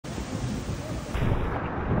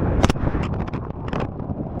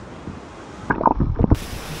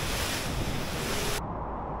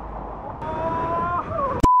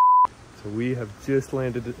just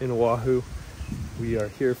landed in Oahu. We are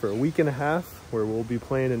here for a week and a half where we'll be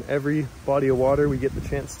playing in every body of water we get the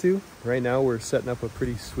chance to. Right now we're setting up a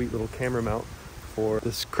pretty sweet little camera mount for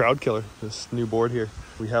this crowd killer, this new board here.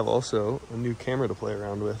 We have also a new camera to play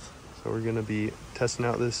around with. So we're gonna be testing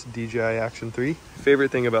out this DJI Action 3.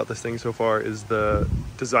 Favorite thing about this thing so far is the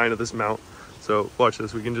design of this mount. So watch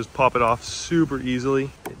this, we can just pop it off super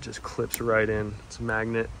easily. It just clips right in. It's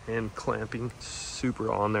magnet and clamping,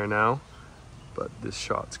 super on there now. But this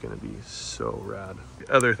shot's gonna be so rad.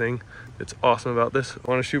 The other thing that's awesome about this,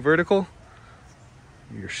 wanna shoot vertical?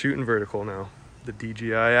 You're shooting vertical now. The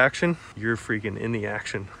DJI Action, you're freaking in the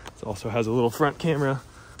action. It also has a little front camera.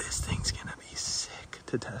 This thing's gonna be sick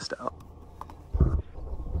to test out.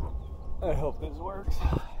 I hope this works.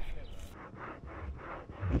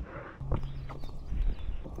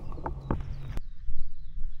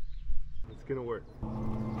 It's gonna work.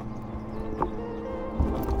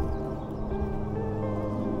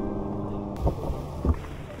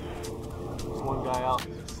 One guy out.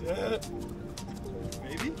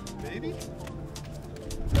 Maybe? Maybe?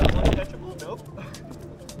 That one catchable? Nope.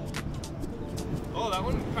 Oh, that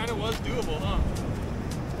one kind of was doable, huh?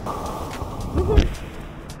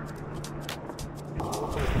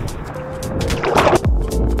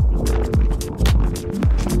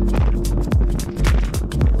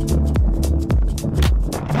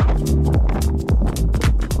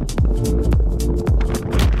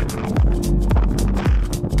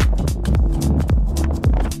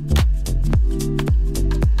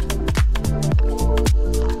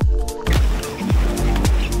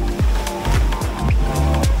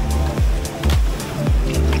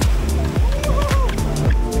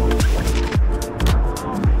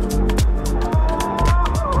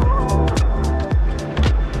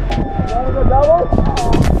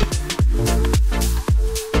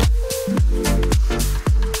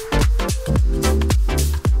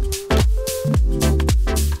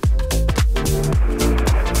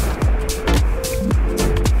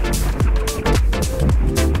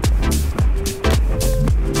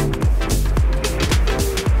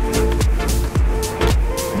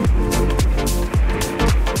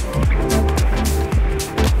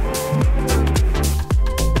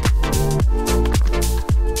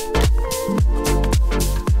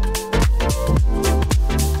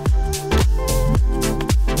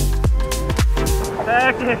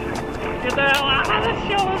 Get the hell out of this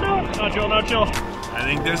shoulder! Not chill, not chill. I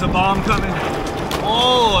think there's a bomb coming.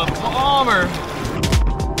 Oh, a bomber!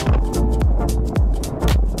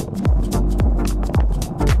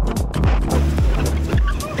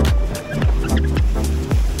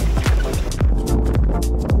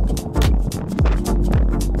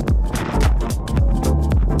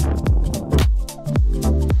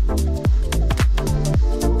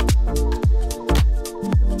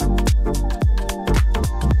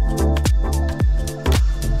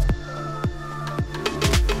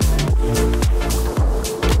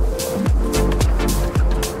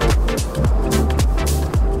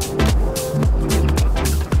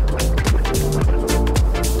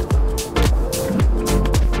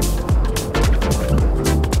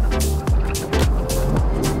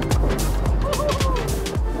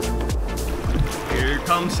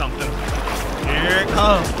 Something. Here it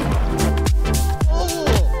comes.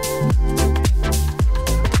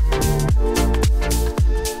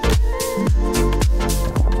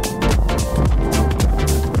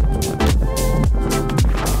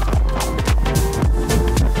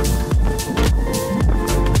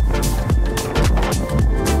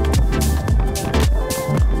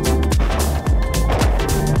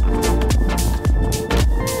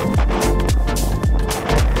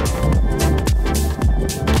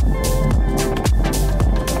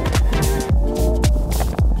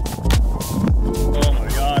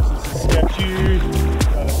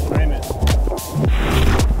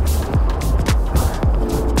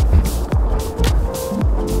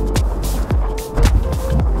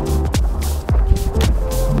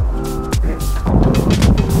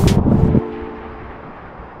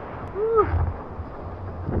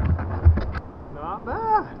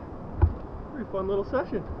 Fun little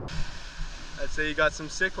session. I'd say you got some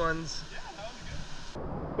sick ones. Yeah, that was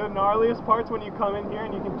good. The gnarliest part's when you come in here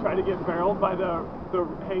and you can try to get barreled by the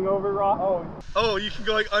hangover rock. Oh, you can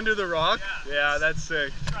go like under the rock? Yeah, that's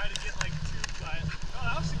sick. Try to get like two guys. Oh,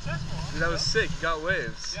 that was successful. Huh? Dude, that was sick. You got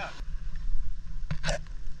waves. Yeah.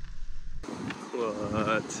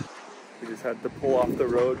 What? We just had to pull off the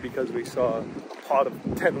road because we saw a pod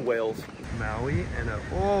of 10 whales. Maui and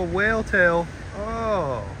a whale tail.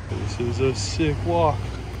 Oh, this is a sick walk.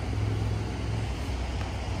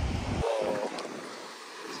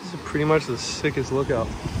 This is pretty much the sickest lookout.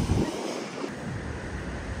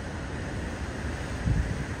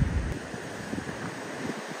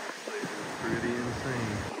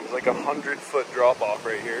 like 100-foot drop off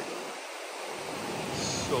right here.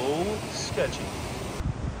 So sketchy.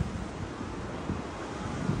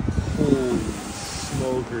 Holy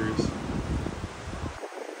smokers.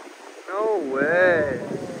 No way.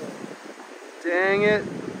 Dang it.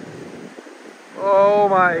 Oh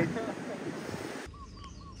my.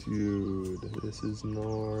 Dude, this is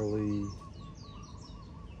gnarly.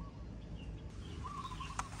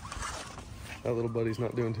 That little buddy's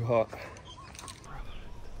not doing too hot.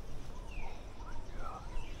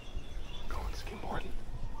 Going skimboarding.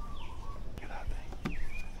 Look at that thing.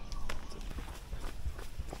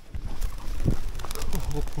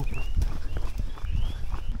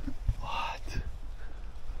 What?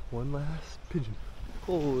 One last pigeon.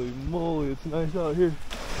 Holy moly, it's nice out here.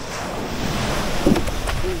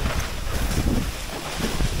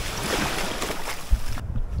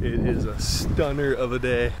 It is a stunner of a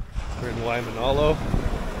day. We're in Waimanalo,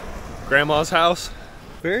 Grandma's house.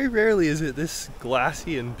 Very rarely is it this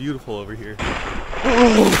glassy and beautiful over here.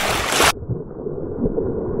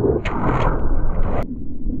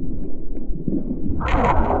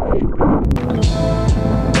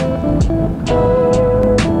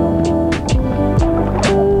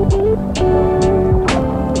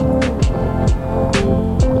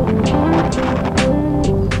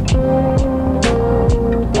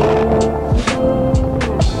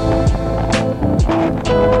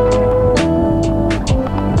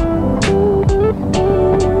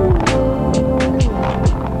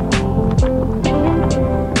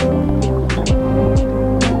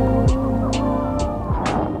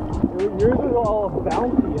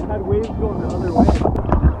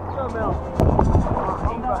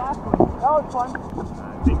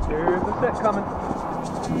 There's a set coming.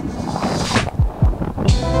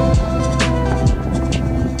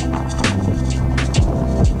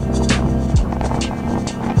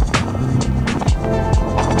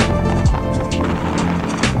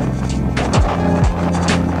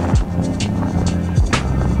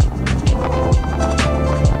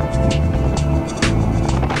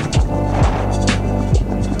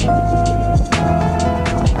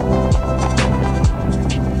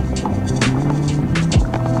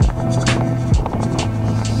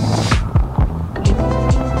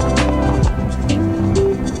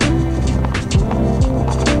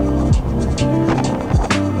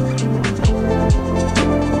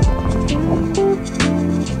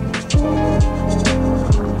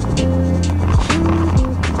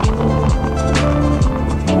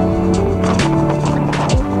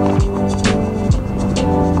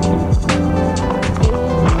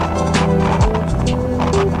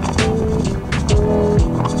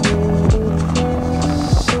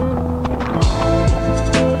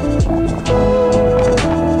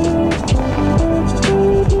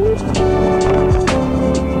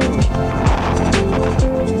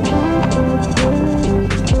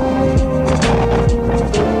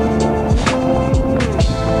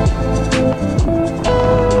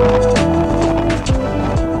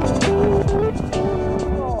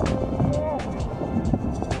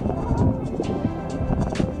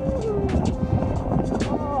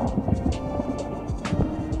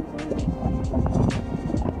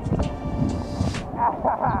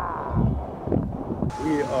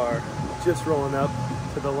 We are just rolling up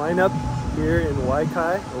to the lineup here in Wai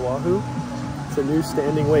Kai, Oahu. It's a new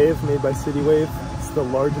standing wave made by City Wave. It's the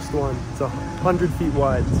largest one. It's 100 feet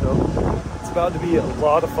wide, so it's about to be a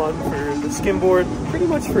lot of fun for the skimboard, pretty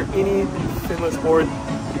much for any finless board.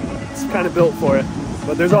 It's kind of built for it.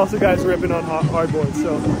 But there's also guys ripping on hardboards,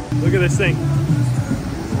 so look at this thing.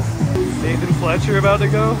 Nathan Fletcher about to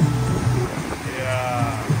go.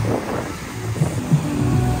 Yeah.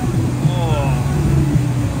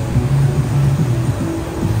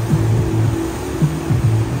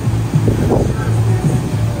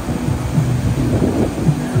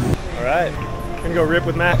 Alright, gonna go rip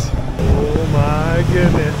with Max. Oh my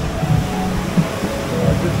goodness.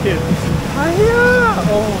 Watch this kid. Hiya!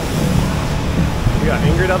 Oh. We got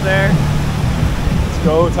Ingrid up there. It's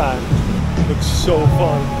go time. Looks so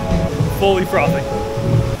fun. Fully frothing.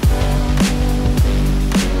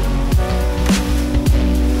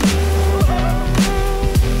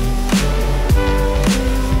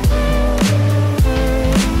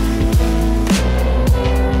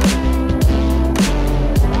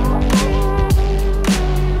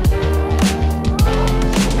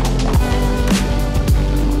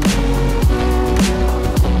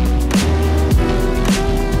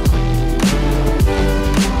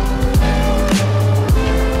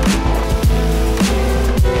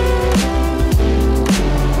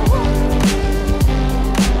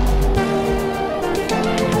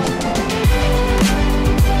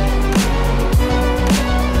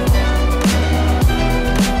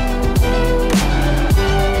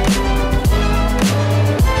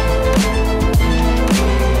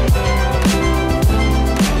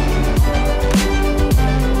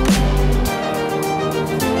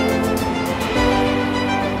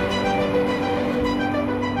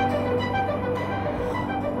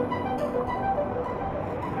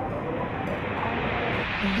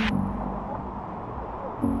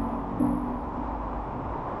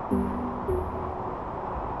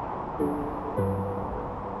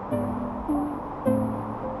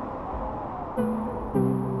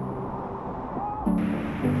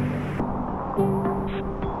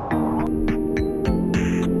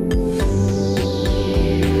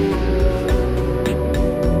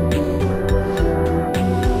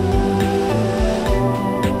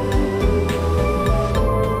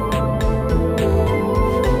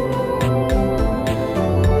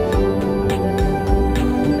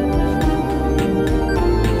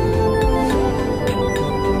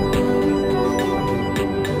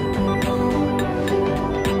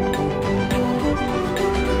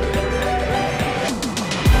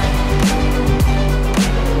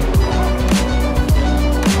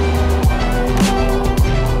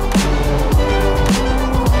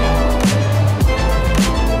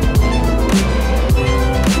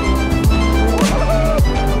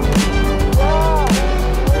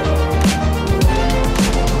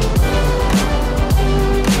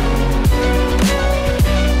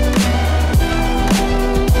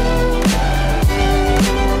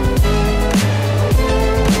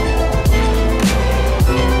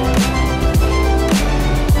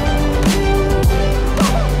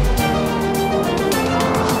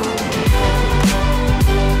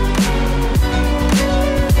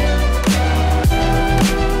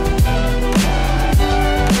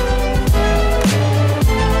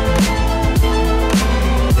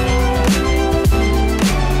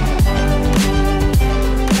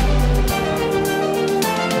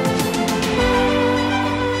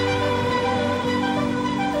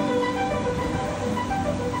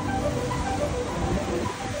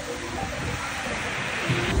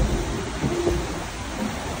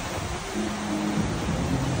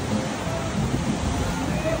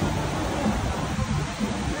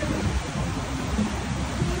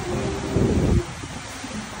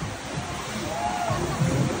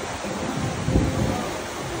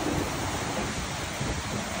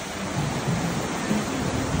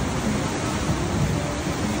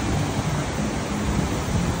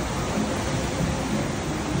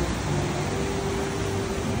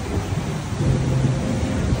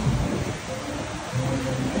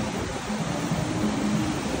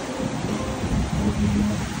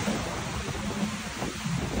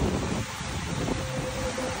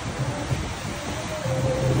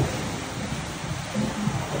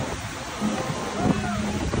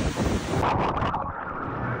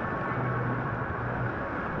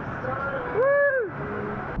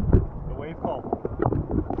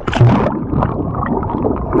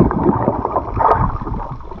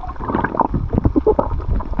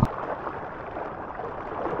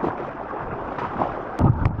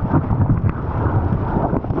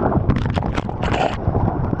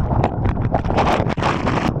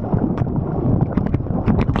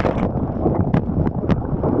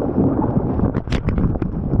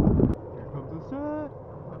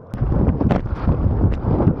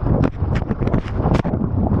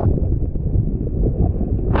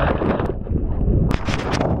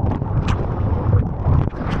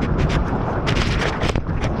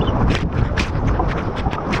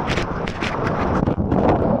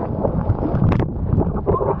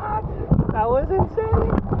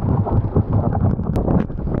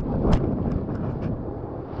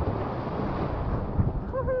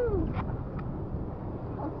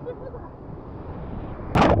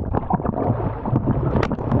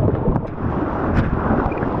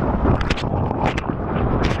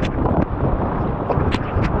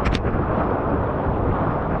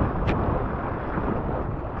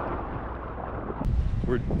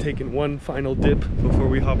 We're taking one final dip before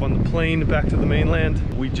we hop on the plane back to the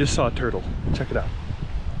mainland. We just saw a turtle. Check it out.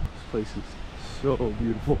 This place is so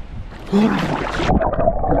beautiful. Oh,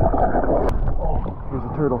 here's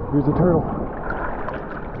a turtle. Here's a turtle.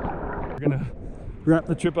 We're gonna wrap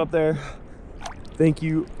the trip up there. Thank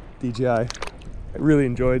you, DJI. I really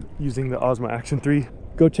enjoyed using the Osmo Action 3.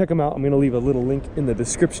 Go check them out. I'm gonna leave a little link in the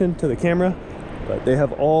description to the camera. But they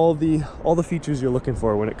have all the features you're looking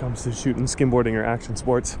for when it comes to shooting, skimboarding, or action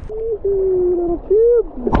sports. Little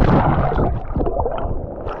tube.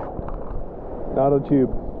 Not a tube.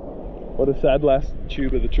 What a sad last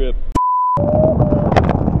tube of the trip.